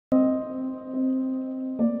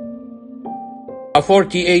A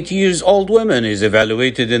 48-year-old woman is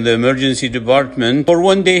evaluated in the emergency department for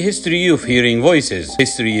one-day history of hearing voices.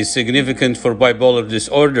 History is significant for bipolar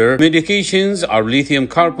disorder. Medications are lithium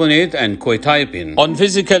carbonate and quetiapine. On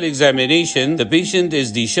physical examination, the patient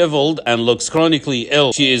is disheveled and looks chronically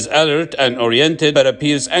ill. She is alert and oriented but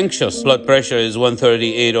appears anxious. Blood pressure is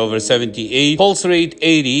 138/78. Pulse rate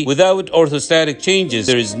 80 without orthostatic changes.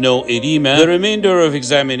 There is no edema. The remainder of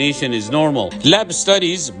examination is normal. Lab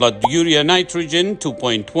studies: blood urea nitrogen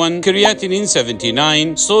 2.1, creatinine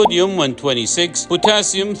 79, sodium 126,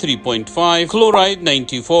 potassium 3.5, chloride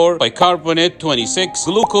 94, bicarbonate 26,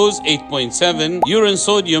 glucose 8.7, urine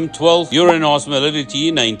sodium 12, urine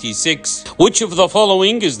osmolality 96. Which of the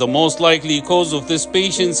following is the most likely cause of this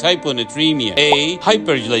patient's hyponatremia? A.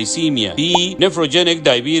 Hyperglycemia. B. Nephrogenic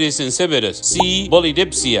diabetes insipidus. C.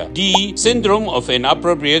 Polydipsia. D. Syndrome of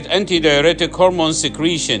inappropriate antidiuretic hormone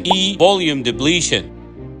secretion. E. Volume depletion.